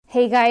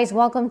Hey guys,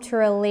 welcome to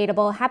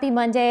Relatable. Happy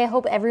Monday. I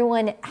hope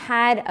everyone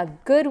had a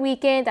good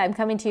weekend. I'm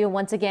coming to you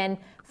once again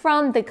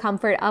from the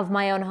comfort of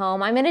my own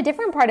home. I'm in a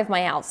different part of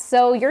my house,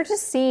 so you're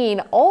just seeing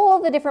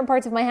all the different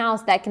parts of my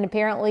house that can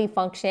apparently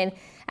function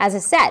as a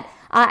set.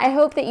 I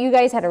hope that you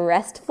guys had a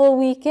restful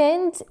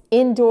weekend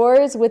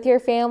indoors with your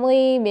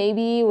family,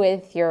 maybe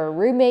with your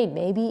roommate,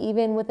 maybe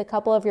even with a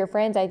couple of your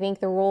friends. I think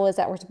the rule is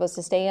that we're supposed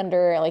to stay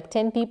under like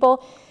 10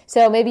 people.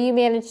 So maybe you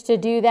managed to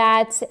do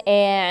that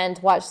and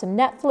watch some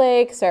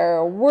Netflix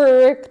or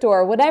worked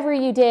or whatever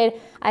you did.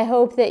 I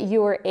hope that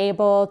you were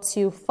able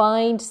to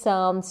find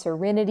some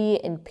serenity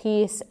and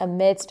peace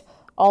amidst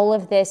all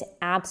of this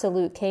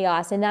absolute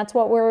chaos. And that's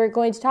what we're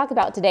going to talk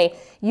about today.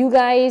 You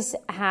guys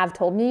have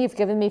told me, you've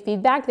given me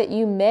feedback that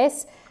you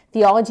miss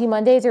Theology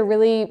Mondays or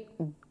really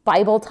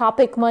Bible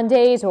topic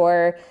Mondays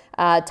or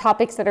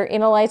topics that are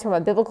analyzed from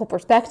a biblical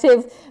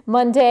perspective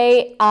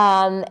Monday.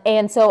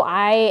 And so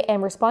I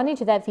am responding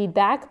to that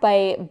feedback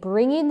by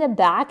bringing them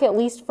back, at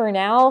least for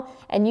now.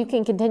 And you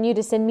can continue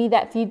to send me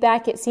that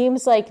feedback. It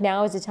seems like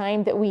now is a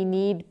time that we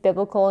need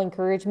biblical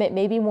encouragement,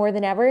 maybe more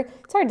than ever.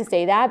 It's hard to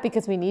say that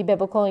because we need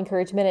biblical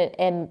encouragement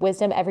and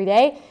wisdom every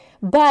day.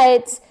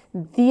 But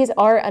these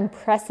are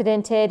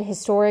unprecedented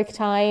historic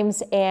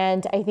times.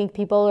 And I think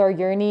people are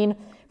yearning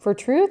for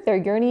truth, they're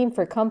yearning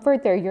for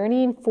comfort, they're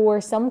yearning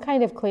for some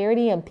kind of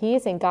clarity and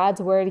peace, and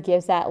God's word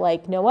gives that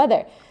like no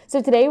other.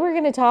 So today we're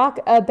going to talk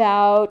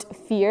about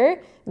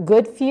fear,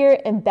 good fear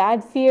and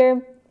bad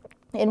fear,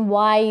 and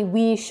why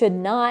we should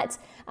not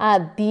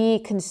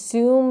be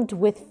consumed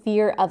with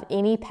fear of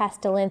any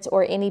pestilence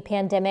or any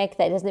pandemic.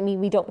 That doesn't mean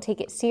we don't take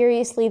it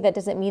seriously. That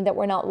doesn't mean that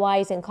we're not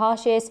wise and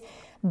cautious.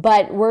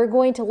 But we're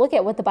going to look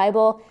at what the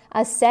Bible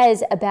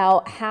says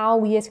about how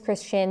we as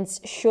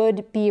Christians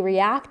should be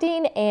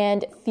reacting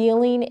and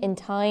feeling in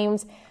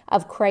times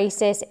of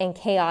crisis and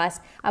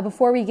chaos.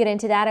 Before we get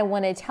into that, I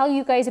want to tell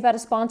you guys about a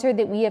sponsor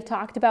that we have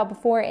talked about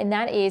before, and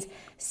that is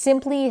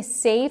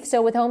SimpliSafe.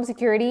 So with home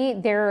security,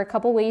 there are a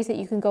couple ways that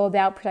you can go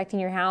about protecting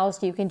your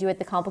house. You can do it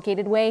the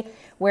complicated way,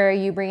 where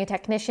you bring a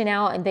technician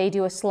out and they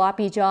do a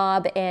sloppy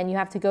job and you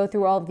have to go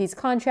through all of these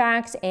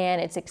contracts and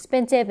it's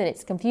expensive and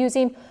it's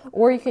confusing.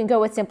 Or you can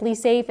go with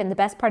SimpliSafe, and the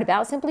best part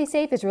about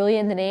SimpliSafe is really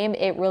in the name.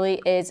 It really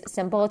is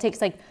simple. It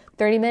takes like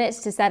 30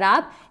 minutes to set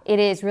up. It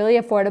is really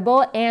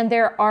affordable, and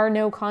there are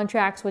no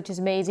contracts, which is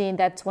amazing.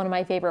 That's one of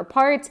my favorite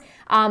parts.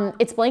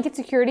 It's blanket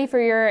security for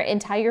your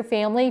entire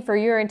family, for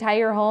your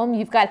entire home.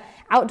 You've got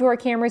outdoor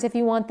cameras if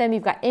you want them.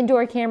 You've got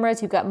indoor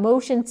cameras. You've got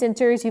motion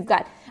sensors. You've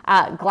got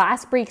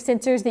glass break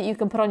sensors that you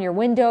can put on your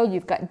window.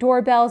 You've got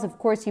doorbells. Of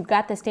course, you've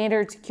got the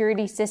standard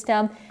security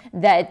system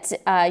that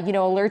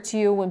alerts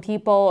you when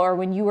people or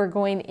when you are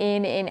going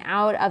in and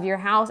out of your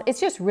house. It's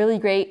just really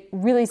great,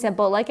 really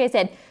simple. Like I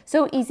said,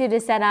 so easy to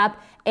set up,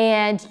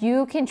 and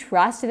you can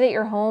trust that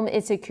your home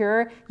is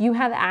secure. You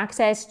have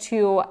access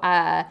to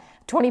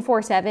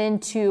 24/7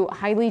 to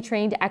highly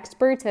trained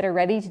experts that are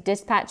ready to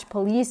dispatch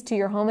police to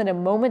your home at a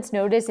moment's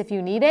notice if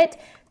you need it.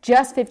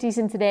 Just 50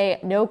 cents a day,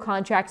 no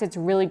contracts. It's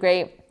really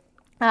great.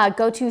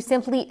 Go to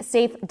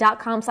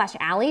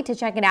simplisafe.com/Allie to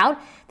check it out.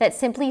 That's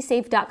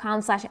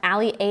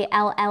simplisafe.com/Allie,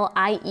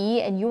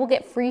 ALLIE, and you will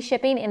get free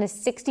shipping and a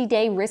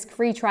 60-day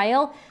risk-free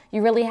trial.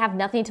 You really have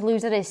nothing to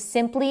lose. That is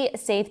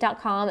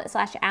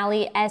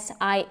simplisafe.com/Allie,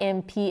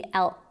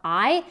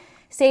 SIMPLI,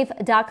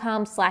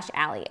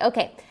 safe.com/Allie.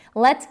 Okay,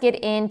 let's get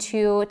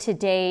into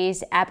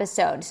today's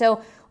episode. So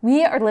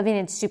we are living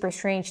in super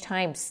strange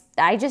times.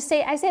 I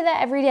say that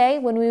every day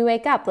when we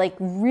wake up, like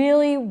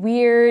really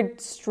weird,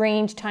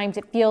 strange times.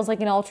 It feels like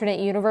an alternate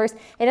universe.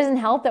 It doesn't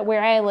help that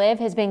where I live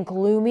has been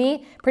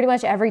gloomy pretty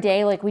much every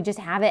day. Like we just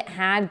haven't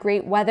had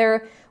great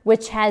weather,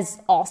 which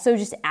has also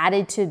just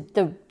added to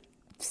the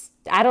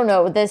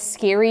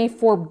scary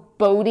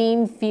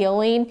foreboding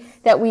feeling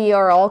that we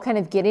are all kind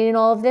of getting in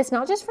all of this,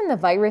 not just from the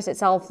virus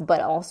itself,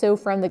 but also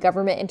from the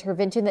government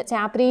intervention that's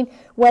happening,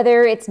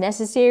 whether it's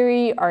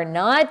necessary or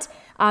not.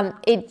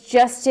 It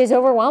just is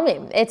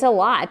overwhelming. It's a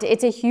lot.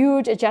 It's a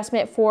huge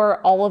adjustment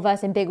for all of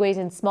us in big ways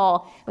and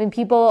small. When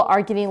people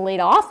are getting laid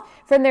off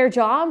from their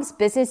jobs,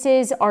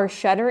 businesses are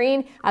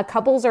shuttering,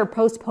 couples are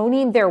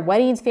postponing their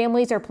weddings,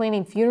 families are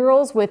planning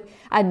funerals with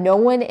no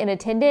one in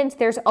attendance.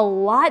 There's a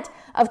lot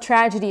of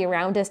tragedy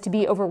around us to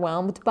be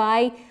overwhelmed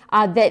by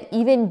that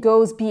even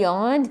goes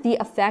beyond the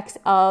effects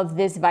of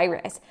this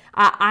virus.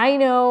 I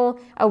know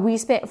we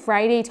spent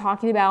Friday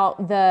talking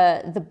about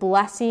the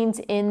blessings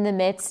in the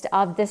midst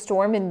of the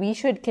storm, and we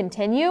should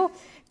continue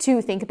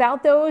to think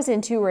about those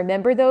and to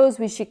remember those.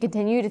 We should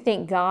continue to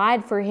thank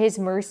God for His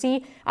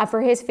mercy,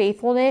 for His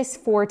faithfulness,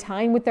 for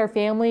time with our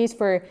families,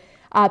 for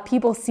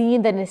people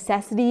seeing the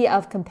necessity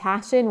of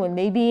compassion when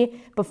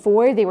maybe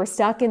before they were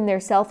stuck in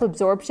their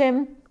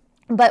self-absorption.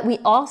 But we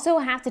also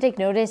have to take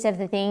notice of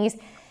the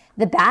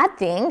bad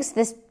things,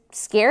 this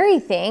scary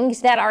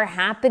things that are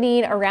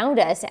happening around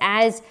us.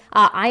 As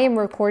I am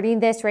recording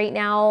this right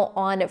now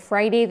on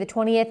Friday the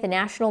 20th, the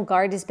National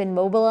Guard has been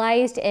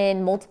mobilized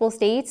in multiple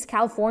states.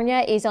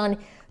 California is on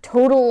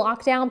total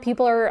lockdown.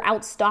 People are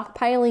out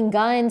stockpiling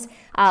guns,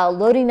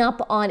 loading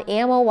up on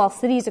ammo, while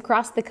cities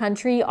across the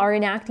country are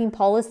enacting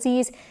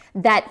policies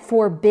that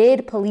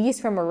forbid police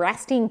from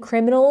arresting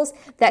criminals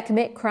that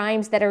commit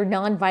crimes that are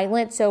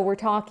nonviolent. So we're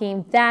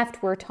talking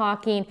theft, we're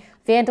talking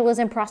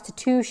vandalism,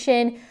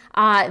 prostitution.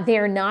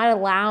 They're not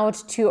allowed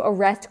to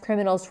arrest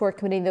criminals for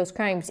committing those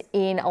crimes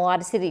in a lot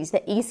of cities.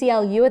 The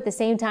ACLU at the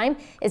same time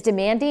is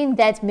demanding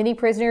that many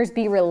prisoners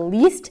be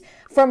released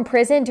from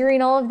prison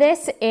during all of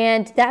this,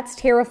 and that's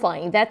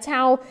terrifying. That's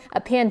how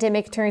a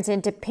pandemic turns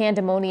into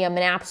pandemonium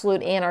and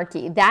absolute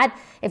anarchy. That,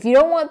 if you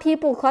don't want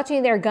people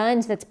clutching their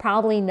guns, that's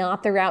probably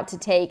not the route to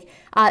take.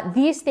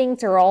 These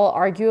things are all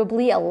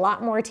arguably a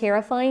lot more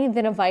terrifying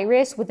than a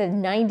virus with a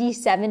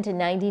 97 to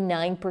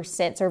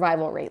 99%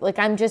 survival rate. Like,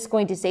 I'm just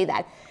going to say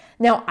that.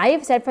 Now, I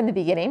have said from the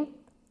beginning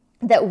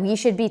that we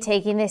should be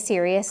taking this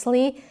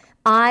seriously.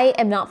 I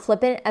am not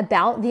flippant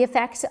about the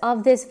effects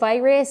of this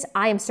virus.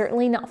 I am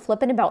certainly not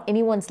flippant about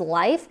anyone's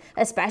life,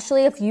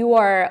 especially if you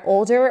are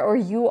older or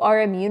you are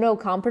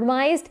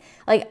immunocompromised.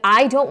 Like,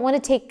 I don't want to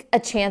take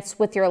a chance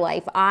with your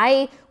life.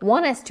 I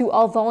want us to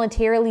all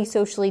voluntarily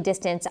socially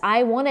distance.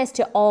 I want us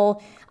to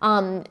all,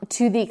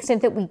 to the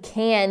extent that we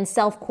can,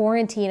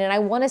 self-quarantine. And I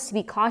want us to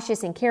be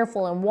cautious and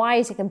careful and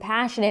wise and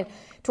compassionate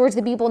towards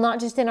the people, not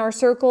just in our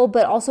circle,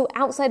 but also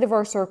outside of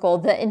our circle.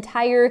 The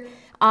entire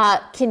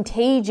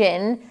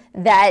contagion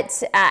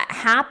that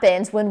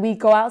happens when we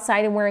go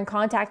outside and we're in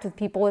contact with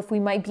people if we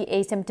might be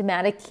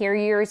asymptomatic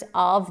carriers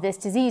of this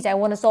disease. I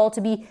want us all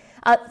to be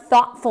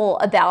thoughtful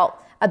about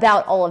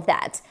all of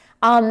that.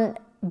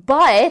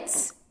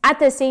 But at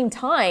the same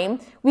time,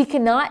 we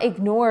cannot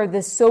ignore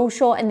the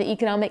social and the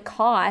economic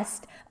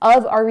cost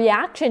of our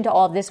reaction to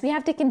all of this. We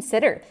have to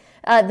consider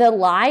the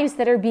lives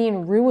that are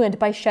being ruined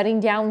by shutting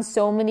down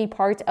so many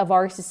parts of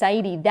our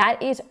society.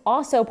 That is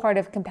also part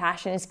of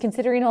compassion, is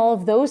considering all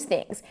of those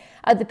things.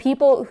 The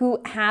people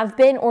who have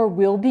been or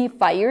will be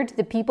fired,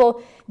 the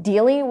people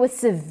dealing with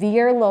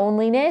severe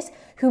loneliness,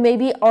 who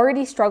maybe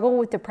already struggle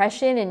with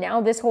depression and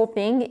now this whole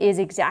thing is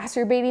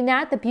exacerbating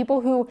that, the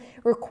people who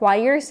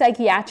require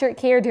psychiatric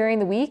care during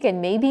the week and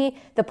maybe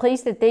the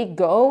place that they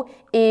go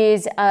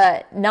is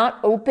not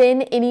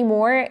open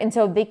anymore and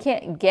so they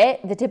can't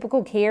get the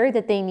typical care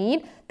that they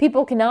need.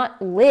 People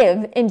cannot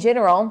live in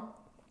general.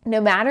 No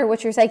matter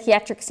what your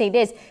psychiatric state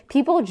is,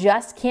 people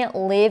just can't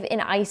live in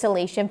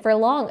isolation for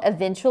long.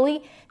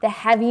 Eventually, the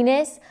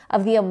heaviness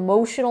of the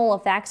emotional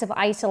effects of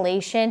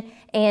isolation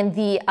and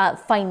the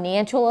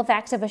financial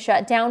effects of a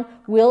shutdown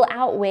will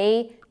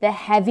outweigh the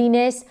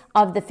heaviness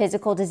of the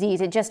physical disease.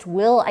 It just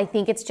will. I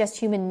think it's just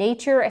human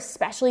nature,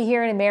 especially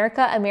here in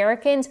America.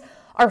 Americans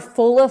are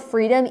full of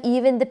freedom.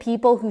 Even the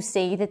people who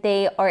say that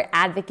they are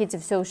advocates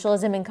of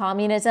socialism and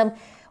communism,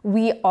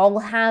 we all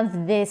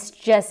have this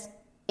just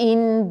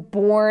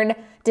inborn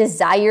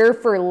desire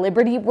for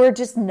liberty. We're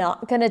just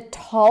not going to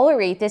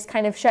tolerate this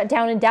kind of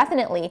shutdown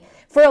indefinitely.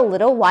 For a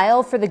little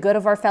while, for the good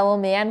of our fellow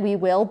man, we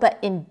will, but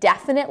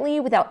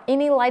indefinitely, without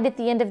any light at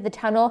the end of the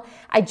tunnel,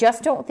 I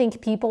just don't think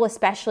people,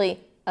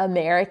 especially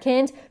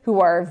Americans who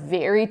are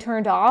very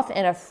turned off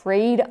and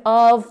afraid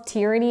of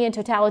tyranny and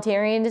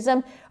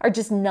totalitarianism, are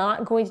just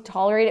not going to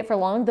tolerate it for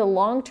long. The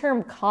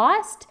long-term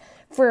cost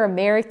for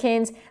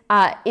Americans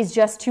is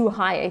just too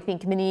high. I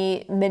think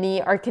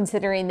many are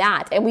considering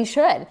that, and we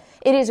should.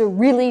 It is a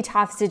really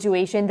tough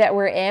situation that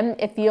we're in.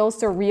 It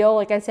feels surreal,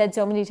 like I said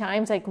so many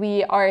times, like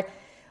we are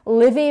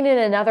living in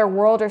another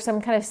world or some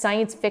kind of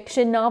science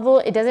fiction novel.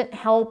 It doesn't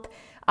help.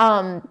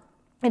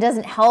 It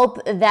doesn't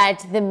help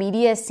that the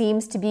media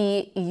seems to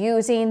be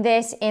using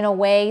this in a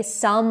way.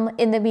 Some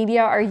in the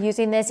media are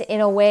using this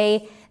in a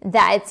way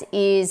that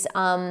is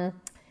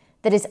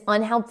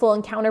unhelpful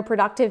and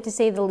counterproductive, to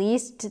say the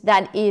least,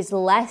 that is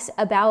less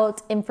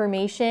about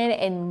information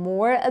and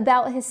more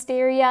about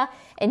hysteria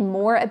and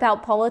more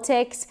about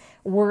politics,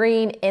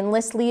 worrying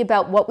endlessly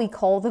about what we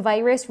call the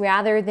virus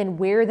rather than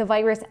where the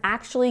virus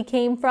actually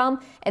came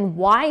from and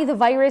why the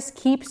virus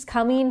keeps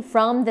coming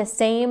from the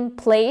same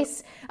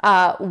place,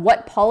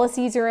 what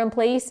policies are in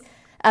place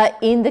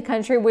in the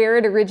country where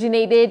it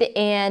originated,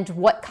 and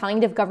what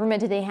kind of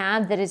government do they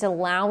have that is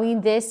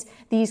allowing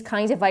these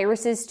kinds of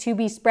viruses to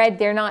be spread.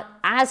 They're not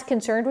as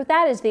concerned with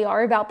that as they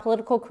are about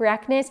political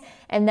correctness,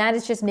 and that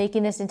is just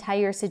making this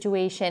entire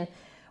situation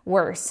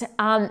worse.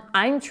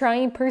 I'm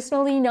trying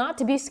personally not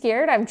to be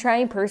scared. I'm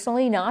trying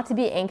personally not to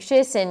be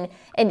anxious and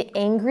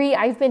angry.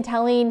 I've been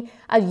telling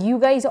you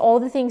guys all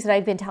the things that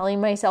I've been telling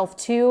myself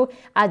too.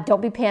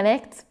 Don't be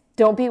panicked.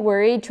 Don't be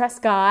worried.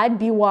 Trust God.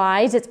 Be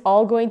wise. It's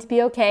all going to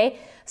be okay.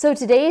 So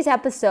today's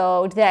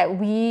episode that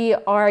we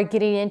are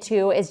getting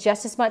into is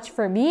just as much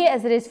for me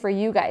as it is for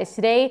you guys.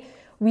 Today,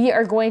 we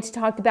are going to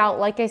talk about,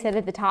 like I said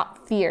at the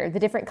top, fear, the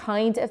different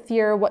kinds of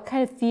fear, what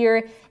kind of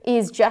fear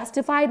is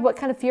justified, what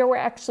kind of fear we're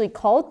actually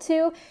called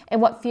to,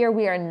 and what fear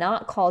we are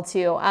not called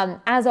to.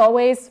 As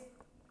always,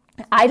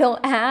 I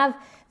don't have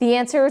the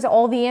answers,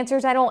 all the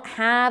answers. I don't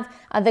have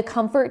the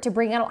comfort to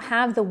bring. I don't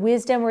have the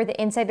wisdom or the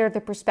insight or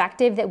the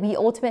perspective that we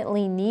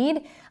ultimately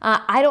need.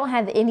 I don't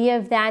have any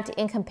of that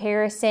in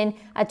comparison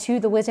to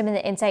the wisdom and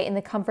the insight and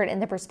the comfort and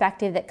the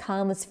perspective that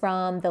comes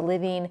from the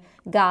living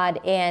God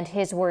and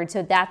His Word.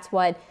 So that's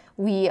what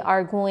we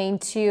are going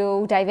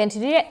to dive into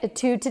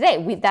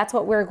today. That's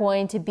what we're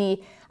going to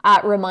be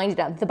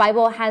reminded of. The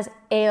Bible has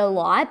a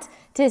lot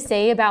to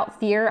say about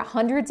fear.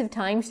 Hundreds of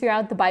times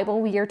throughout the Bible,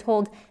 we are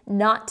told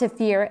not to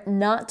fear,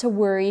 not to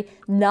worry,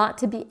 not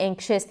to be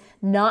anxious,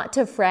 not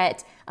to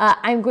fret.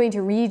 I'm going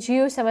to read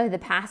you some of the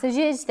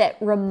passages that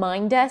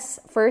remind us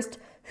first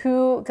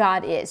who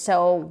God is.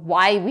 So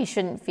why we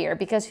shouldn't fear,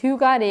 because who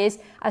God is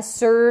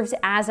serves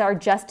as our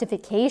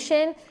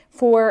justification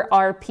for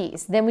our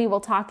peace. Then we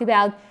will talk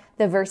about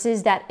the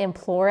verses that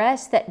implore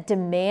us, that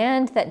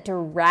demand, that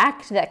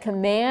direct, that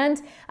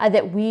command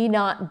that we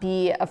not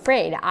be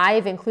afraid.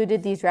 I've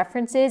included these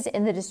references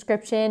in the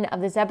description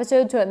of this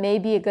episode, so it may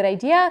be a good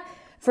idea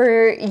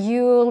for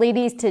you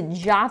ladies to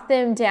jot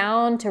them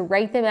down, to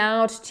write them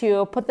out,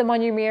 to put them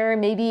on your mirror,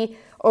 maybe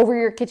over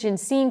your kitchen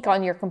sink,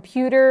 on your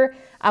computer,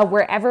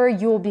 wherever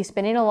you will be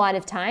spending a lot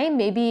of time.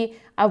 Maybe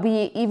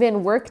we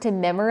even work to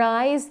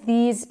memorize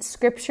these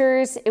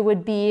scriptures. It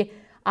would be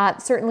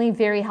certainly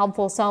very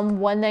helpful. Psalm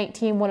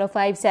 119,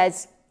 105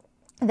 says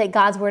that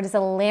God's word is a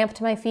lamp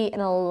to my feet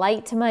and a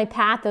light to my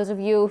path. Those of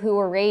you who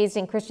were raised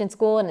in Christian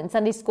school and in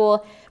Sunday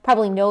school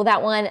probably know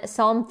that one.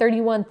 Psalm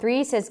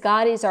 31:3 says,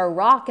 God is our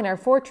rock and our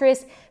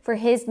fortress. For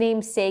His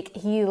name's sake,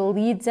 He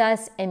leads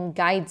us and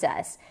guides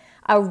us.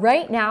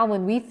 Right now,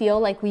 when we feel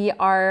like we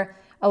are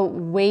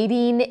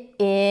wading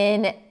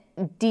in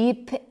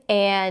deep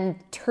and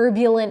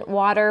turbulent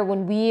water,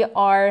 when we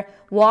are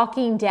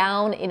walking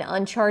down an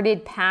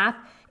uncharted path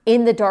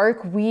in the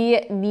dark, we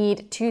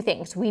need two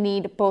things. We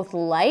need both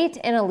light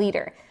and a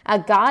leader.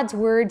 God's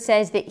word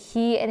says that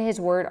He and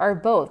His word are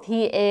both.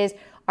 He is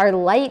our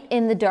light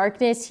in the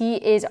darkness. He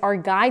is our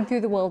guide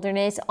through the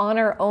wilderness. On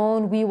our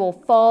own, we will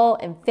fall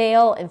and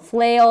fail and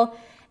flail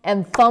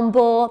and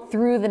fumble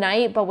through the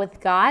night. But with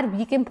God,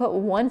 we can put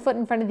one foot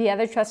in front of the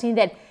other, trusting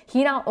that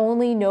He not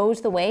only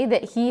knows the way,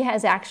 that He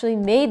has actually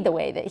made the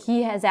way, that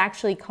He has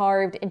actually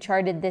carved and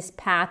charted this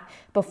path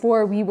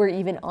before we were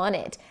even on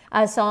it.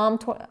 Psalm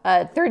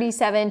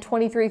 37,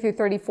 23 through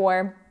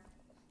 34,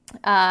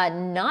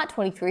 not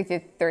 23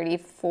 through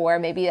 34,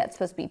 maybe that's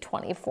supposed to be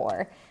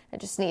 24. I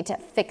just need to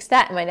fix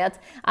that in my notes.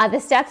 The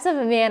steps of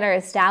a man are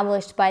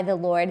established by the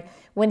Lord.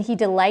 When he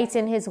delights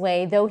in his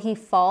way, though he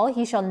fall,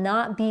 he shall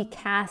not be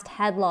cast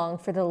headlong,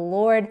 for the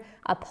Lord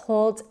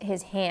upholds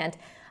his hand.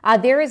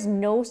 There is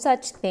no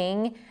such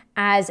thing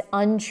as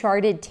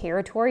uncharted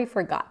territory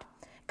for God.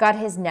 God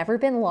has never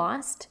been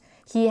lost.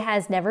 He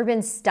has never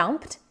been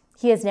stumped.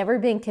 He has never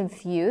been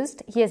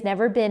confused. He has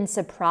never been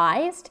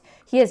surprised.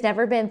 He has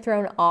never been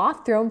thrown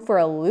off, thrown for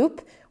a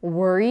loop,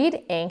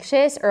 worried,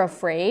 anxious, or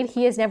afraid.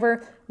 He has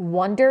never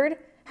wondered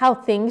how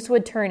things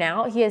would turn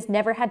out. He has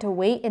never had to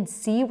wait and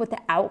see what the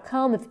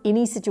outcome of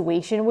any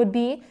situation would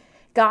be.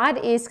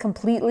 God is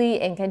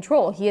completely in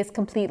control. He is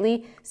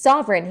completely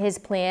sovereign. His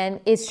plan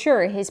is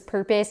sure. His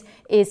purpose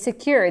is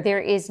secure. There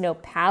is no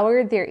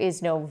power. There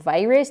is no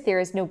virus. There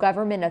is no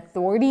government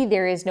authority.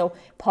 There is no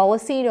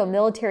policy, no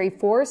military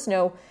force,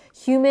 no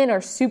human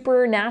or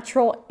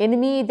supernatural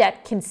enemy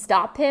that can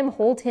stop Him,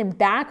 hold Him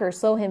back, or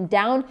slow Him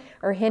down,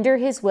 or hinder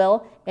His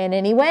will in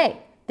any way.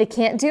 They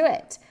can't do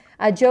it.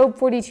 Job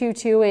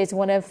 42:2 is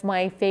one of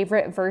my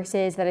favorite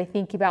verses that I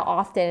think about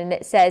often, and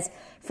it says,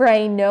 "For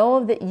I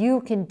know that you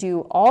can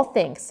do all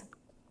things,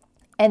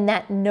 and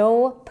that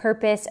no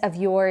purpose of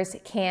yours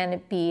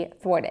can be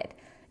thwarted."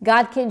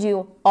 God can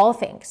do all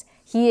things.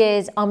 He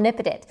is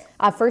omnipotent.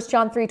 1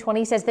 John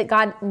 3:20 says that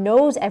God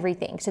knows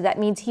everything. So that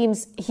means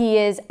he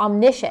is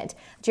omniscient.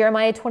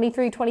 Jeremiah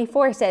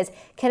 23:24 says,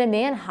 "Can a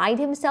man hide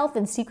himself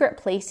in secret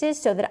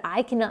places so that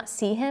I cannot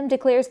see him,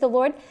 declares the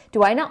Lord?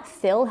 Do I not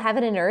fill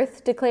heaven and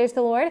earth, declares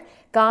the Lord?"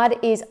 God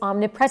is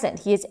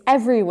omnipresent. He is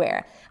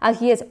everywhere.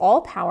 He is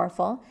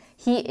all-powerful.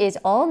 He is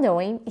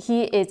all-knowing.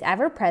 He is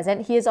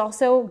ever-present. He is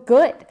also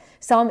good.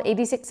 Psalm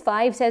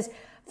 86:5 says,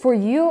 "For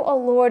you, O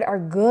Lord, are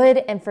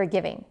good and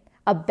forgiving,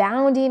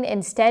 abounding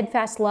in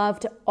steadfast love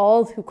to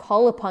all who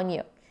call upon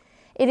you."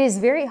 It is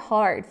very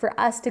hard for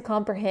us to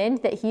comprehend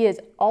that He is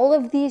all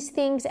of these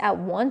things at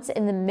once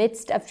in the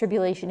midst of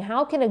tribulation.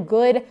 How can a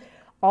good,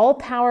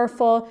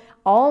 all-powerful,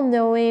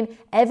 all-knowing,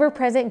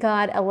 ever-present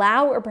God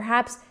allow or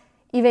perhaps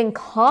even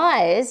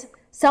cause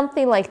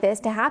something like this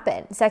to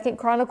happen? 2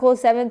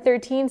 Chronicles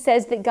 7:13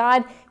 says that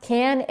God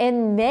can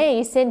and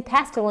may send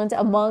pestilence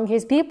among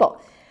His people.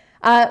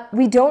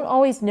 We don't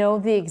always know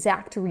the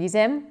exact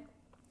reason.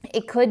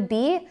 It could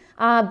be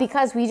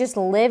because we just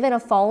live in a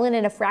fallen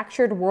and a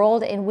fractured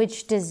world in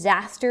which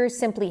disasters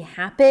simply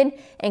happen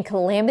and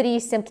calamity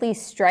simply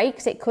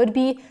strikes. It could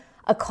be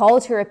a call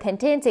to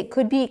repentance. It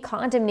could be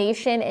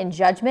condemnation and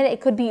judgment.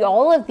 It could be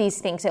all of these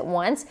things at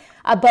once.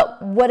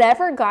 But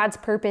whatever God's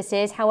purpose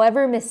is,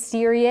 however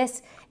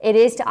mysterious it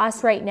is to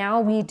us right now,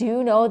 we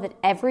do know that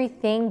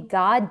everything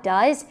God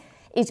does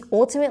is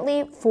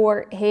ultimately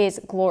for his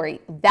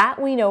glory.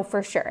 That we know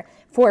for sure.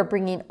 For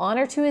bringing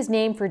honor to his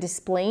name, for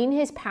displaying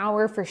his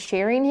power, for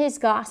sharing his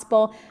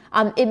gospel.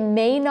 It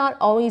may not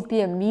always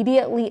be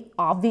immediately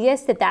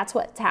obvious that that's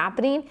what's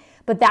happening,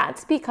 but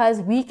that's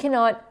because we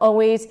cannot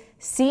always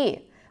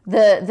see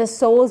the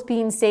souls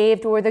being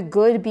saved, or the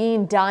good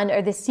being done,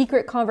 or the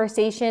secret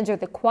conversations, or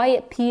the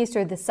quiet peace,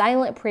 or the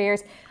silent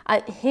prayers.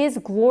 His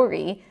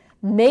glory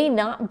may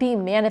not be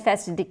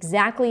manifested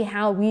exactly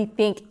how we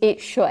think it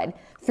should,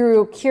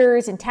 through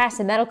cures and tests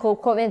and medical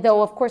equipment,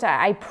 though of course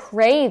I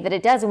pray that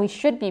it does, and we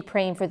should be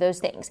praying for those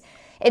things.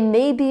 It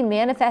may be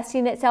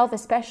manifesting itself,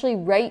 especially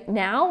right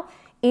now,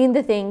 in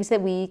the things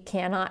that we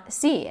cannot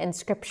see. And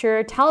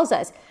Scripture tells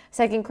us,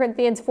 2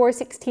 Corinthians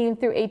 4:16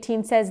 through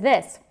 18 says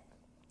this,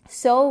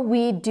 "So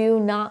we do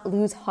not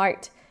lose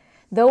heart.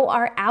 Though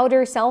our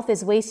outer self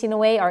is wasting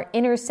away, our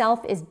inner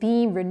self is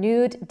being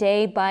renewed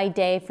day by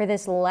day. For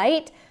this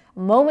light,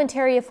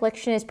 momentary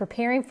affliction is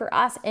preparing for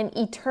us an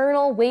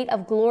eternal weight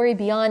of glory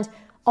beyond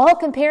all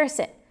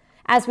comparison,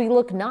 as we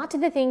look not to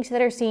the things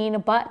that are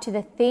seen, but to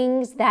the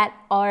things that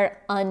are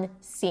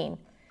unseen.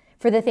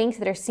 For the things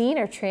that are seen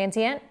are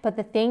transient, but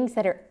the things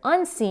that are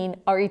unseen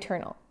are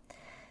eternal."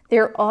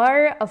 There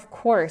are, of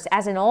course,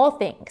 as in all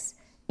things,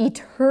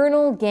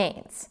 eternal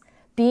gains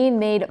being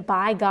made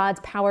by God's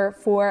power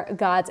for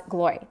God's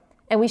glory.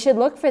 And we should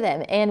look for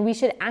them, and we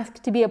should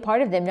ask to be a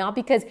part of them, not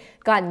because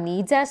God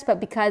needs us, but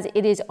because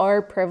it is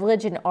our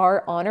privilege and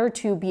our honor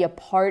to be a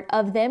part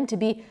of them, to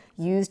be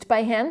used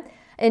by him.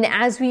 And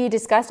as we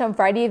discussed on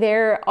Friday,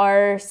 there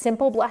are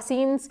simple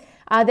blessings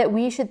that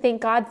we should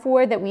thank God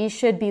for, that we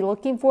should be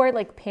looking for,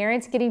 like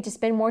parents getting to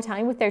spend more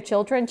time with their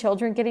children,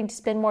 children getting to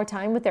spend more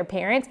time with their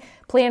parents,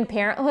 Planned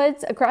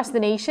Parenthoods across the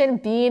nation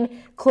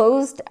being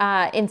closed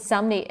in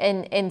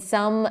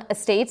some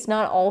states,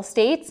 not all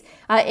states,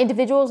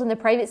 individuals in the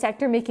private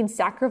sector making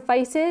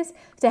sacrifices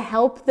to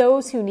help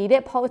those who need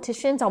it,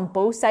 politicians on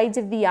both sides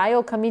of the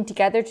aisle coming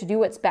together to do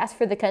what's best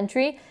for the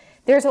country.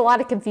 There's a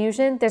lot of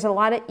confusion, there's a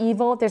lot of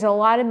evil, there's a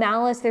lot of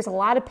malice, there's a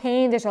lot of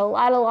pain, there's a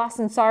lot of loss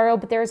and sorrow,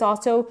 but there's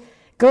also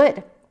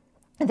good.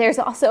 There's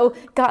also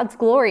God's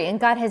glory, and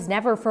God has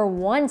never for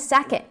 1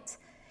 second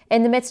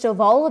in the midst of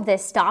all of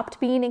this stopped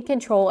being in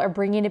control or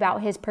bringing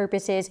about his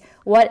purposes,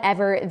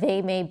 whatever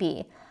they may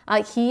be.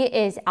 He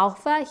is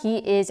Alpha, he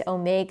is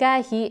Omega,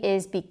 he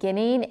is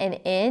beginning and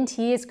end,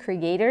 he is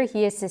creator,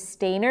 he is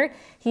sustainer,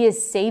 he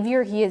is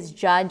savior, he is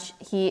judge,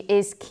 he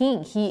is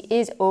king, he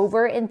is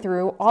over and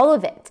through all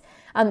of it.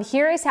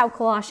 Here is how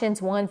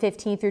Colossians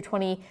 1:15 through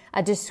 20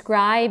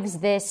 describes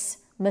this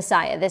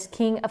Messiah, this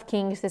King of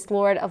Kings, this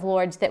Lord of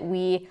Lords that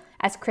we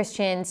as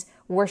Christians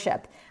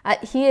worship.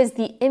 He is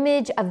the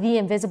image of the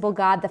invisible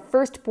God, the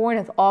firstborn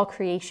of all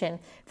creation.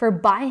 For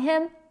by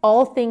him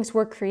all things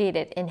were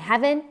created in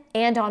heaven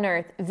and on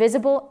earth,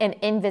 visible and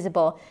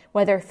invisible,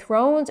 whether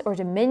thrones or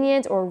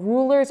dominions or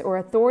rulers or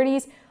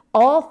authorities,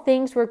 all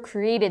things were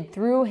created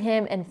through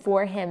him and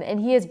for him. And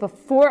he is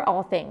before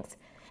all things,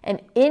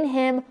 and in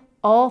him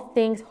all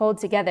things hold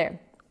together.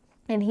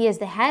 And he is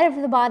the head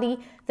of the body,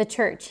 the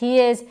church. He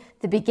is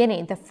the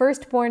beginning, the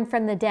firstborn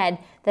from the dead,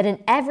 that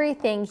in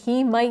everything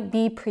he might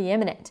be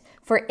preeminent.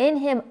 For in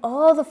him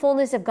all the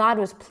fullness of God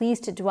was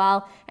pleased to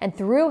dwell, and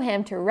through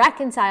him to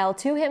reconcile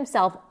to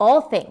himself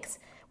all things,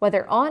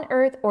 whether on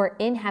earth or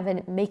in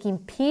heaven, making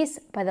peace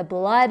by the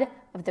blood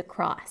of the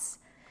cross.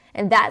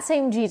 And that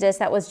same Jesus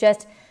that was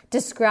just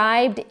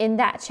described in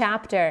that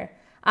chapter,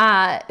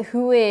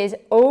 who is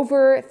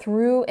over,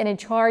 through, and in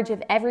charge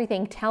of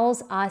everything,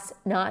 tells us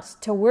not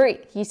to worry.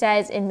 He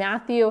says in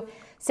Matthew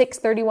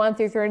 6:31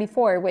 through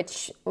 34,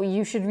 which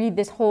you should read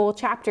this whole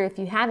chapter if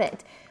you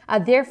haven't.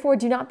 Therefore,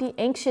 do not be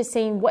anxious,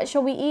 saying, what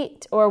shall we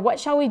eat? Or what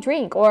shall we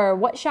drink? Or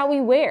what shall we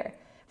wear?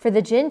 For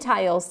the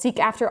Gentiles seek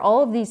after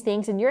all of these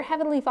things, and your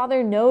heavenly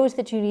Father knows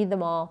that you need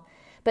them all.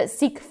 But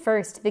seek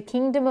first the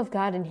kingdom of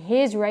God and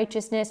his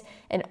righteousness,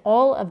 and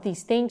all of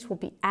these things will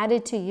be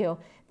added to you.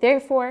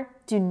 Therefore,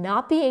 do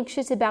not be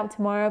anxious about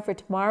tomorrow, for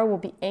tomorrow will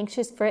be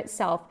anxious for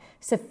itself.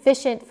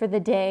 Sufficient for the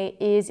day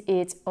is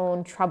its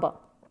own trouble.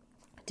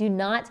 Do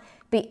not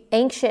be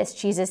anxious,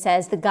 Jesus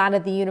says, the God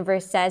of the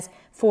universe says,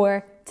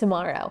 for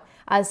tomorrow.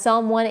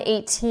 Psalm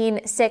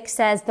 118:6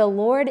 says, the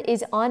Lord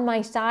is on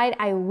my side,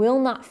 I will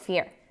not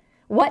fear.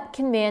 What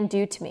can man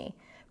do to me?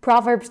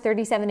 Proverbs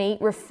 37:8,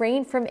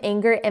 refrain from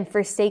anger and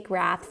forsake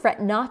wrath.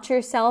 Fret not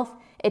yourself,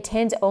 it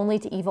tends only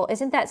to evil.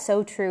 Isn't that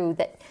so true,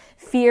 that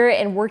fear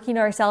and working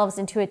ourselves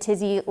into a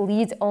tizzy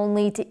leads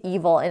only to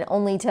evil and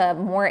only to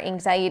more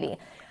anxiety?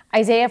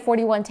 Isaiah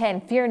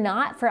 41:10, fear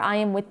not, for I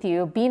am with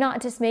you. Be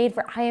not dismayed,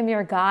 for I am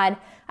your God.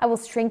 I will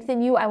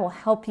strengthen you. I will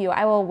help you.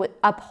 I will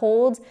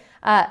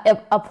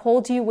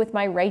uphold you with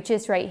my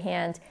righteous right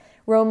hand.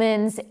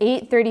 Romans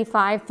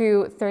 8:35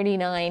 through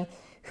 39.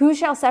 Who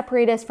shall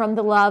separate us from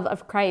the love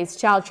of Christ?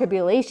 Shall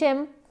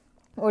tribulation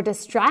or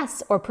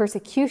distress or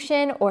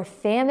persecution or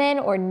famine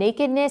or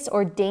nakedness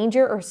or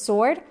danger or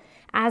sword?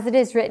 As it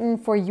is written,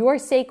 for your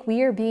sake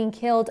we are being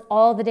killed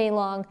all the day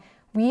long.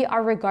 We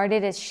are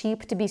regarded as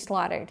sheep to be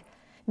slaughtered.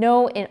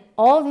 No, in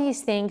all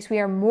these things we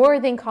are more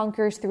than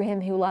conquerors through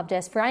him who loved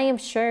us. For I am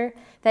sure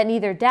that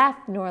neither death,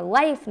 nor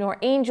life, nor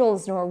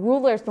angels, nor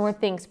rulers, nor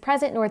things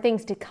present, nor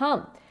things to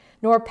come,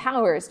 nor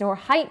powers, nor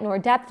height, nor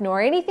depth, nor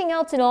anything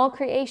else in all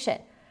creation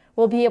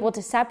will be able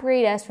to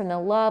separate us from the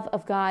love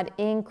of God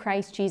in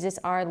Christ Jesus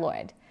our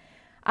Lord.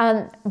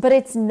 But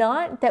it's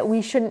not that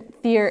we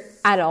shouldn't fear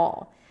at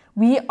all.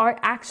 We are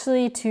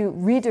actually to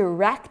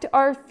redirect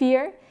our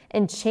fear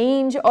and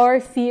change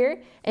our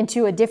fear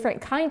into a different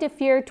kind of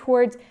fear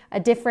towards a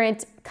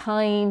different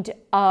kind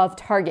of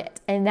target.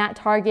 And that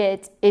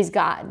target is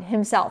God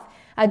himself.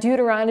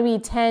 Deuteronomy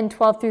 10,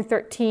 12 through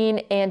 13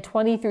 and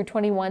 20 through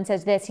 21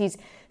 says this. He's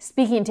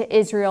speaking to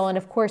Israel. And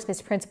of course,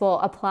 this principle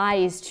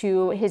applies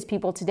to his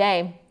people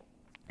today.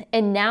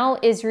 And now,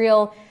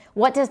 Israel,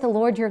 what does the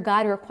Lord your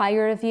God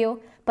require of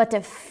you? But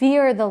to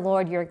fear the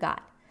Lord your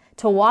God,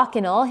 to walk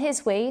in all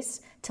his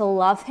ways, to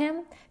love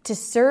him, to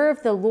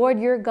serve the Lord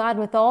your God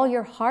with all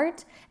your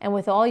heart and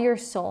with all your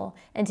soul,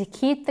 and to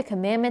keep the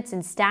commandments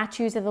and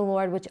statutes of the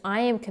Lord, which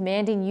I am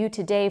commanding you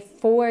today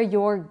for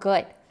your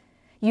good.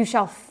 You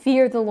shall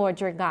fear the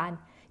Lord your God.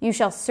 You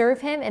shall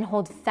serve him and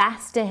hold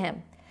fast to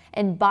him.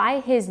 And by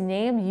his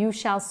name you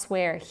shall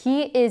swear.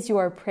 He is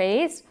your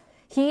praise.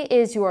 He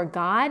is your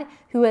God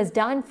who has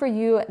done for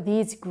you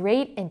these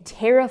great and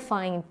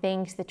terrifying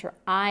things that your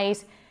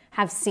eyes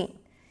have seen.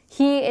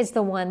 He is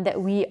the one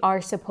that we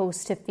are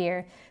supposed to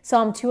fear.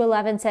 Psalm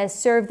 2:11 says,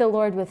 serve the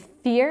Lord with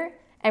fear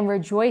and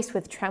rejoice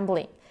with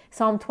trembling.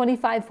 Psalm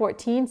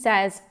 25:14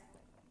 says,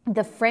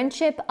 the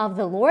friendship of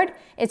the Lord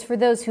is for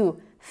those who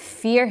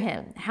fear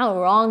him. How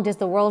wrong does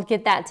the world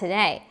get that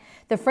today?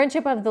 The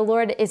friendship of the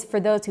Lord is for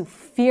those who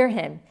fear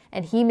him,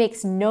 and he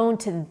makes known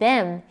to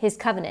them his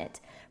covenant.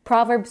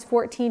 Proverbs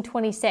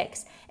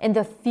 14:26, in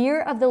the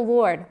fear of the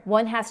Lord,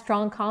 one has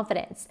strong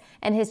confidence,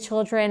 and his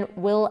children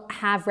will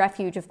have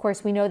refuge. Of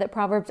course, we know that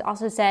Proverbs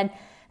also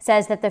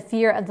says that the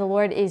fear of the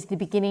Lord is the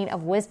beginning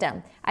of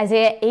wisdom.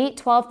 Isaiah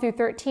 8:12 through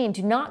 13,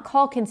 do not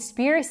call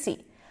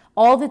conspiracy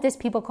all that this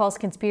people calls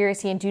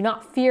conspiracy, and do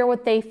not fear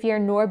what they fear,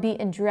 nor be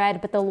in dread.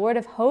 But the Lord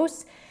of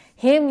hosts,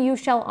 him you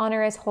shall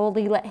honor as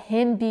holy. Let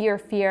him be your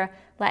fear.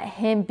 Let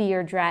him be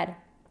your dread.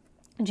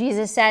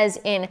 Jesus says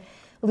in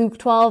Luke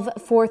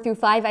 12:4 through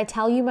 5, I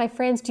tell you, my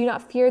friends, do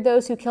not fear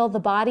those who kill the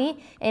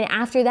body, and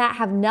after that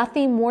have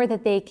nothing more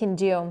that they can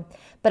do.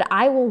 But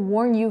I will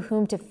warn you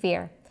whom to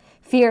fear.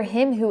 Fear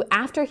him who,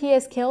 after he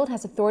has killed,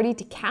 has authority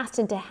to cast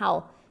into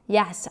hell.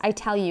 Yes, I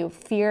tell you,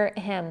 fear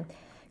him.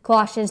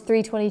 Colossians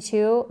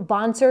 3:22,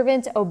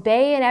 bondservants,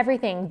 obey in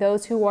everything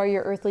those who are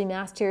your earthly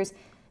masters,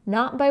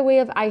 not by way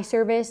of eye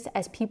service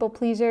as people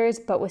pleasers,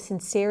 but with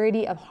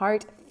sincerity of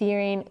heart,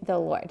 fearing the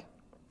Lord.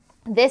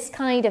 This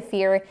kind of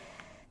fear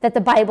that the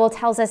Bible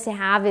tells us to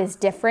have is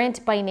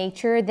different by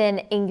nature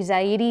than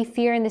anxiety.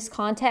 Fear in this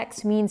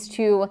context means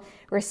to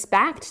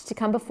respect, to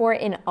come before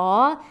in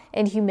awe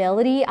and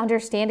humility,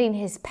 understanding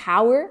his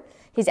power,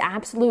 his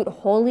absolute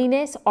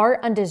holiness,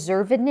 our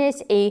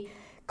undeservedness, a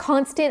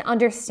constant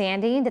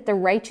understanding that the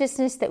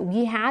righteousness that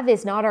we have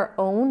is not our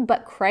own,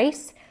 but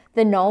Christ's,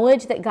 the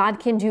knowledge that God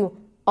can do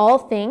all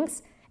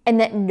things and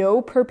that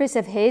no purpose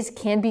of his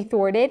can be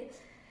thwarted.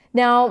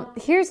 Now,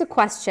 here's a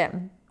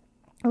question.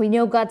 We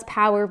know God's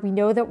power. We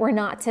know that we're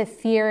not to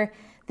fear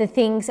the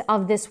things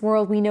of this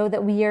world. We know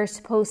that we are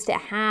supposed to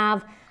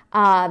have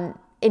an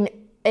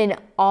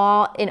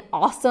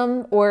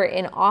awesome or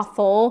an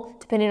awful,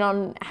 depending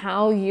on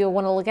how you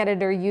want to look at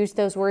it or use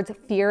those words,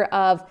 fear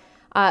of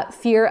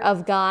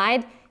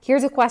God.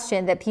 Here's a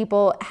question that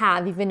people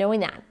have, even knowing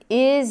that.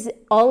 Is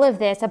all of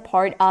this a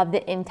part of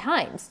the end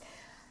times?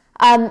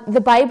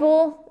 The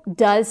Bible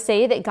does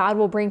say that God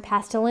will bring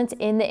pestilence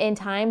in the end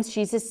times.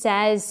 Jesus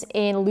says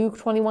in Luke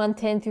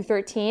 21:10 through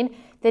 13,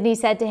 that he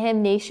said to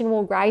him, nation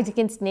will rise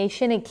against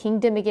nation and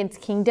kingdom against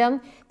kingdom.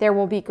 There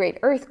will be great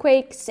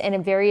earthquakes and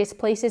in various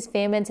places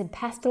famines and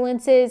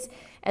pestilences,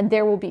 and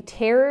there will be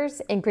terrors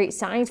and great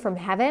signs from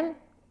heaven.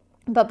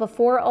 But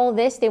before all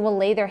this, they will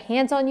lay their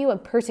hands on you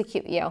and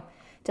persecute you,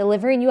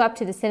 delivering you up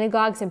to the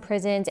synagogues and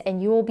prisons,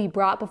 and you will be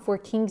brought before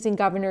kings and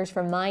governors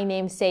for my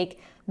name's sake.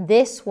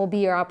 This will be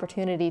your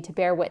opportunity to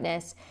bear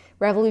witness.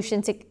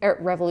 Revelation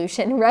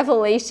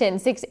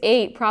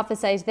 6:8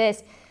 prophesies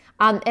this.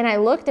 And I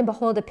looked, and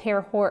behold, a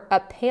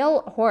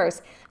pale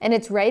horse, and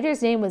its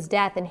rider's name was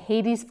Death, and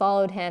Hades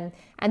followed him.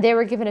 And they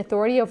were given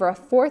authority over a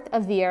fourth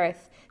of the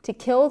earth, to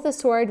kill with the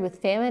sword, with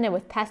famine, and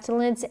with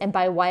pestilence, and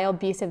by wild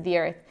beasts of the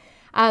earth.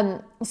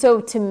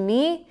 So to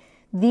me,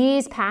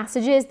 these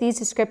passages, these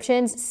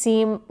descriptions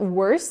seem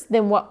worse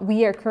than what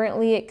we are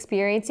currently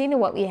experiencing and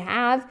what we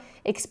have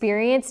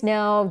experienced.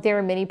 Now, there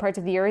are many parts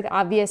of the earth,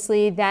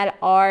 obviously, that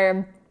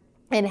are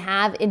and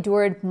have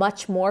endured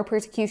much more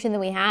persecution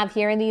than we have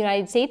here in the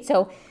United States.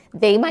 So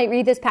they might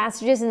read those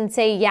passages and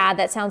say, yeah,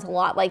 that sounds a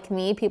lot like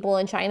me. People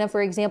in China,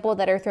 for example,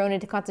 that are thrown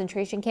into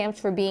concentration camps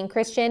for being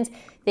Christians,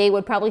 they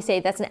would probably say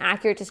that's an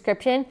accurate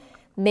description.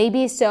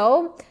 Maybe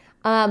so.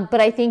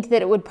 But I think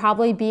that it would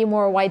probably be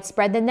more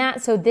widespread than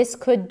that. So this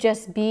could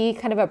just be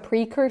kind of a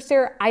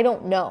precursor. I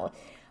don't know.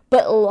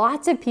 But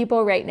lots of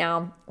people right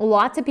now,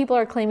 lots of people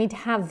are claiming to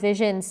have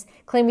visions,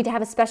 claiming to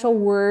have a special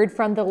word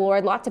from the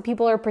Lord. Lots of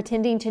people are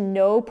pretending to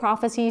know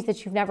prophecies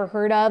that you've never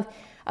heard of.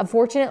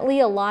 Unfortunately,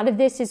 a lot of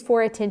this is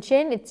for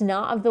attention. It's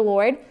not of the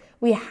Lord.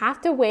 We have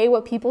to weigh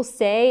what people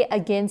say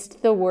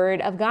against the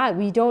word of God.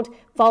 We don't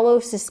follow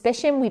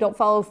suspicion. We don't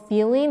follow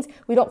feelings.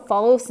 We don't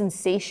follow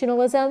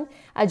sensationalism.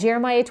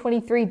 Jeremiah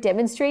 23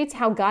 demonstrates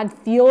how God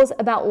feels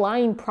about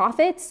lying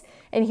prophets.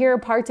 And here are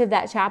parts of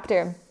that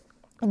chapter.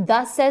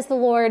 Thus says the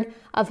Lord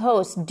of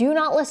hosts, do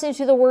not listen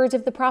to the words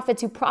of the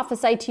prophets who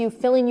prophesy to you,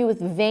 filling you with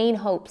vain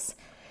hopes.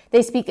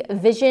 They speak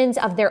visions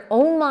of their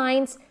own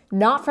minds,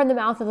 not from the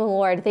mouth of the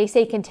Lord. They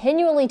say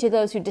continually to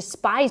those who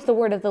despise the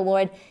word of the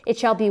Lord, it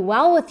shall be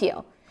well with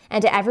you.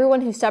 And to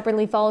everyone who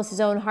stubbornly follows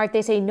his own heart,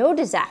 they say, no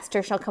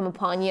disaster shall come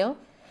upon you.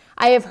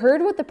 I have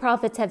heard what the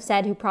prophets have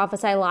said who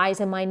prophesy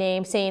lies in my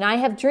name, saying, I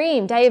have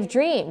dreamed, I have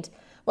dreamed.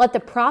 Let the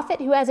prophet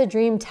who has a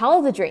dream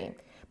tell the dream.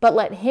 But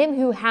let him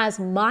who has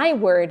my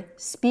word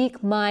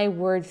speak my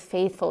word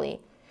faithfully.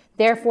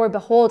 Therefore,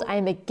 behold, I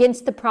am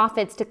against the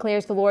prophets,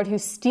 declares the Lord, who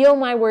steal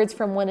my words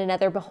from one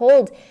another.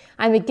 Behold,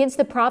 I am against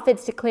the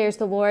prophets, declares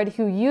the Lord,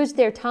 who use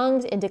their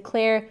tongues and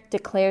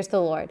declares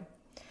the Lord.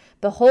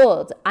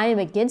 Behold, I am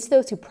against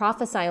those who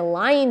prophesy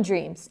lying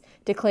dreams,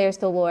 declares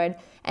the Lord,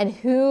 and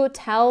who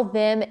tell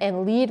them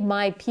and lead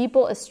my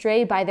people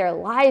astray by their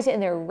lies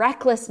and their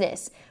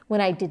recklessness,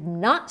 when I did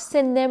not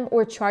send them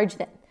or charge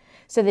them.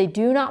 So they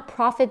do not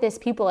profit this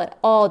people at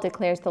all,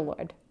 declares the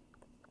Lord.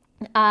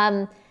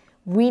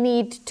 We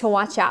need to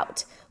watch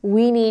out.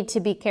 We need to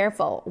be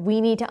careful.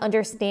 We need to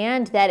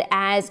understand that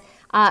as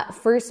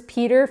 1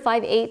 Peter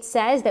 5:8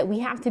 says, that we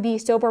have to be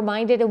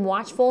sober-minded and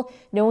watchful,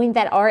 knowing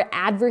that our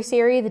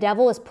adversary, the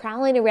devil, is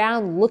prowling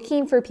around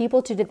looking for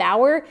people to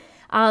devour,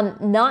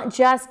 not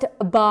just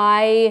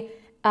by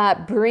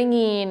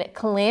bringing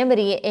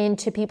calamity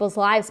into people's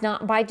lives,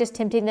 not by just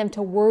tempting them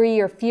to worry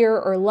or fear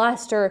or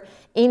lust or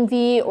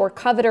envy or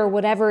covet or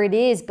whatever it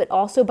is, but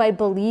also by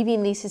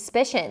believing these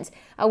suspicions.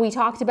 We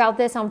talked about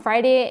this on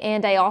Friday,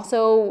 and I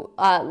also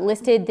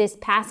listed this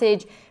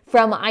passage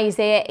from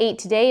Isaiah 8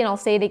 today, and I'll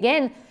say it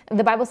again.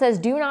 The Bible says,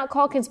 do not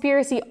call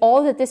conspiracy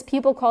all that this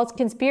people calls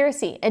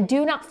conspiracy, and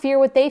do not fear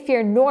what they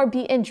fear, nor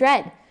be in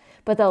dread.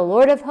 But the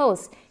Lord of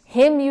hosts,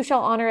 him you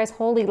shall honor as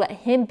holy. Let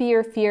him be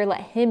your fear.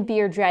 Let him be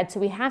your dread. So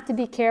we have to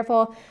be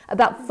careful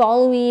about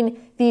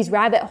following these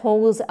rabbit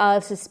holes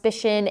of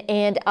suspicion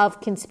and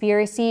of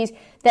conspiracies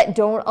that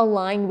don't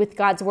align with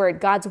God's word.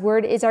 God's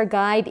word is our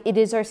guide. It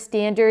is our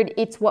standard.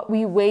 It's what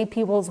we weigh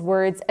people's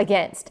words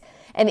against.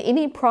 And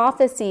any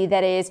prophecy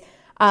that is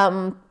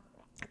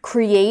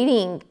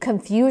creating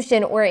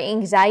confusion or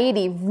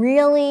anxiety we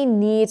really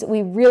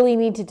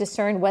need to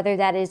discern whether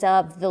that is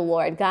of the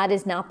Lord. God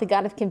is not the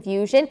God of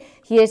confusion.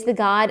 He is the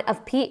God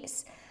of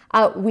peace.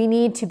 We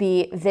need to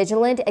be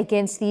vigilant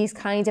against these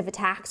kinds of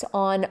attacks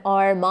on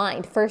our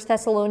mind. 1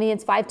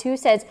 Thessalonians 5:2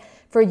 says,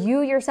 for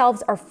you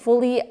yourselves are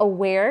fully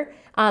aware.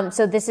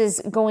 So this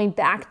is going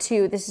back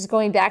to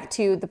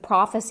the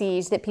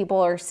prophecies that people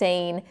are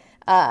saying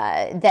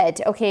that,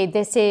 okay,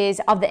 this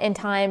is of the end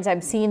times. I'm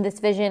seeing this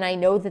vision. I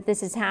know that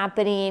this is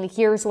happening.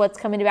 Here's what's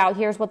coming about.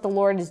 Here's what the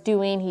Lord is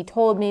doing. He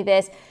told me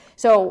this.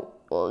 So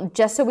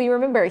just so we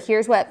remember,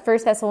 here's what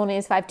 1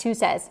 Thessalonians 5:2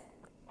 says.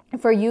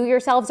 For you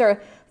yourselves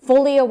are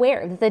fully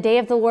aware that the day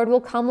of the Lord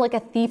will come like a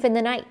thief in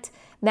the night.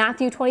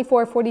 Matthew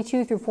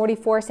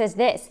 24:42-44 says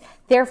this,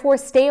 therefore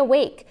stay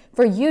awake,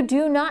 for you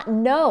do not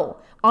know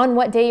on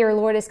what day your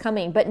Lord is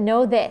coming. But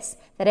know this,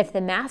 that if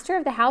the master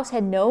of the house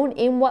had known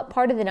in what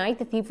part of the night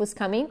the thief was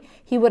coming,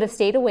 he would have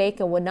stayed awake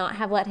and would not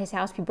have let his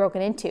house be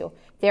broken into.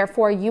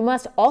 Therefore you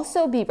must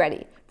also be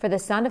ready, for the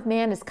Son of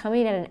Man is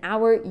coming at an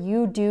hour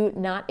you do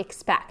not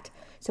expect.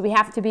 So we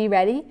have to be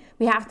ready.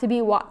 We have to be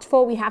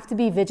watchful. We have to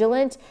be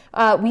vigilant.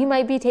 We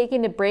might be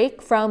taking a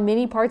break from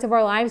many parts of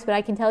our lives, but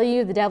I can tell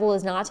you the devil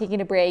is not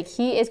taking a break.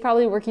 He is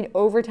probably working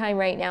overtime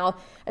right now,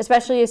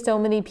 especially as so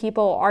many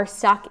people are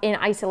stuck in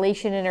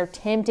isolation and are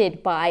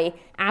tempted by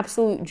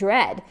absolute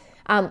dread.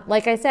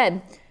 Like I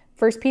said,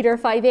 1 Peter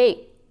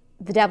 5:8,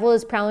 the devil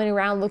is prowling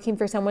around looking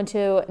for someone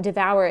to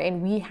devour,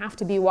 and we have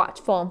to be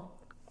watchful.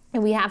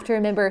 And we have to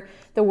remember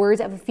the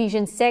words of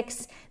Ephesians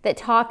 6 that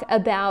talk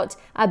about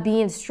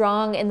being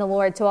strong in the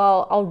Lord. So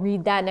I'll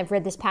read that, and I've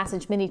read this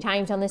passage many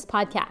times on this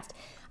podcast.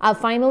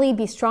 Finally,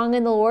 be strong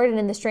in the Lord and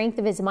in the strength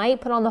of his might.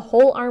 Put on the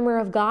whole armor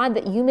of God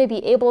that you may be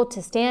able to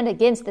stand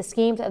against the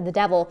schemes of the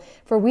devil.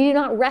 For we do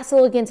not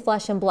wrestle against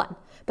flesh and blood,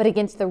 but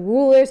against the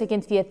rulers,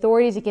 against the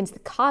authorities, against the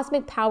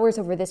cosmic powers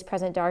over this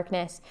present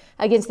darkness,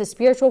 against the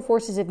spiritual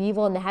forces of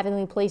evil in the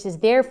heavenly places.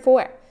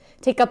 Therefore,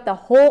 take up the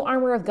whole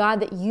armor of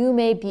God that you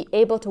may be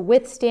able to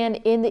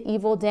withstand in the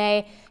evil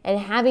day, and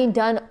having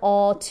done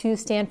all, to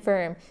stand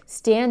firm.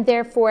 Stand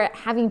therefore,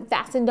 having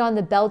fastened on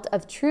the belt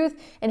of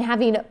truth, and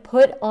having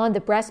put on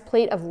the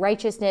breastplate of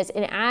righteousness,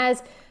 and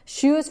as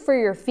shoes for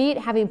your feet,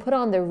 having put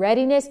on the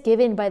readiness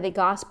given by the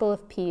gospel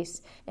of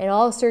peace. In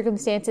all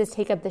circumstances,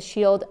 take up the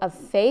shield of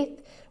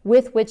faith,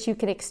 with which you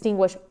can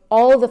extinguish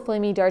all the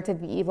flaming darts of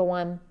the evil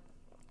one.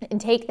 and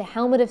take the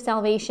helmet of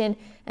salvation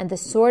and the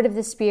sword of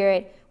the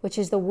Spirit, which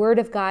is the word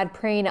of God,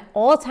 praying at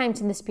all times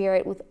in the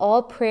Spirit with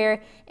all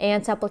prayer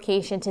and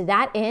supplication. To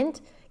that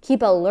end,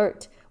 keep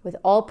alert with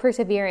all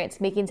perseverance,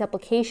 making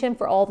supplication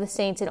for all the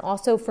saints and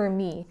also for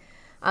me.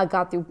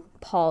 God through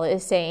Paul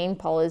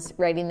is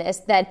writing this,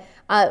 that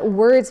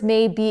words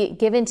may be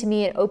given to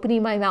me and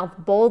opening my mouth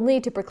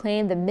boldly to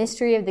proclaim the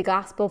mystery of the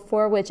gospel,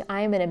 for which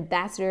I am an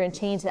ambassador in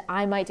chains, that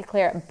I might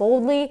declare it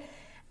boldly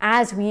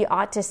as we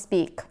ought to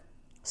speak.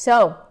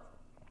 So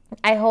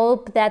I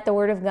hope that the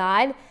word of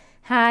God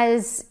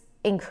has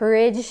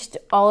encouraged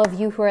all of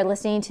you who are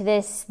listening to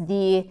this,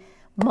 the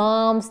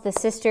moms, the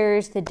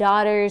sisters, the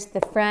daughters,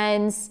 the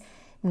friends,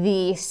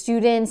 the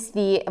students,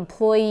 the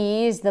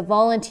employees, the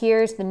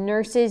volunteers, the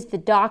nurses, the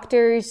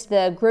doctors,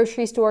 the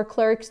grocery store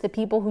clerks, the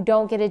people who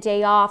don't get a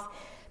day off,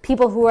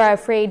 people who are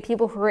afraid,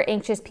 people who are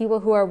anxious, people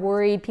who are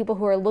worried, people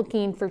who are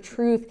looking for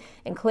truth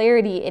and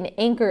clarity, an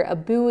anchor, a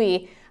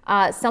buoy,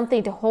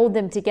 something to hold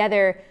them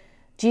together.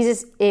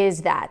 Jesus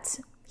is that.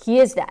 He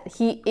is that.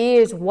 He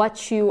is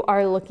what you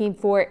are looking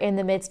for in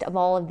the midst of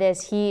all of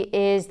this. He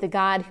is the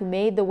God who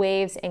made the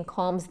waves and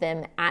calms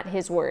them at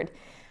his word.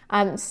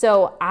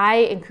 So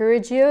I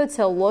encourage you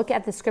to look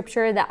at the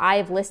scripture that I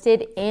have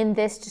listed in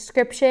this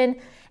description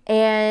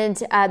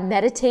and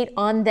meditate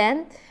on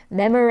them,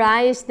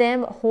 memorize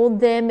them, hold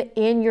them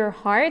in your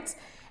heart,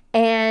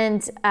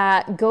 and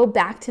go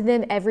back to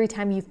them every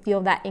time you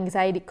feel that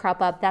anxiety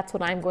crop up. That's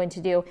what I'm going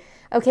to do.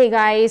 Okay,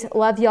 guys,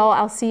 love y'all.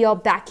 I'll see y'all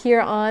back here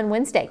on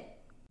Wednesday.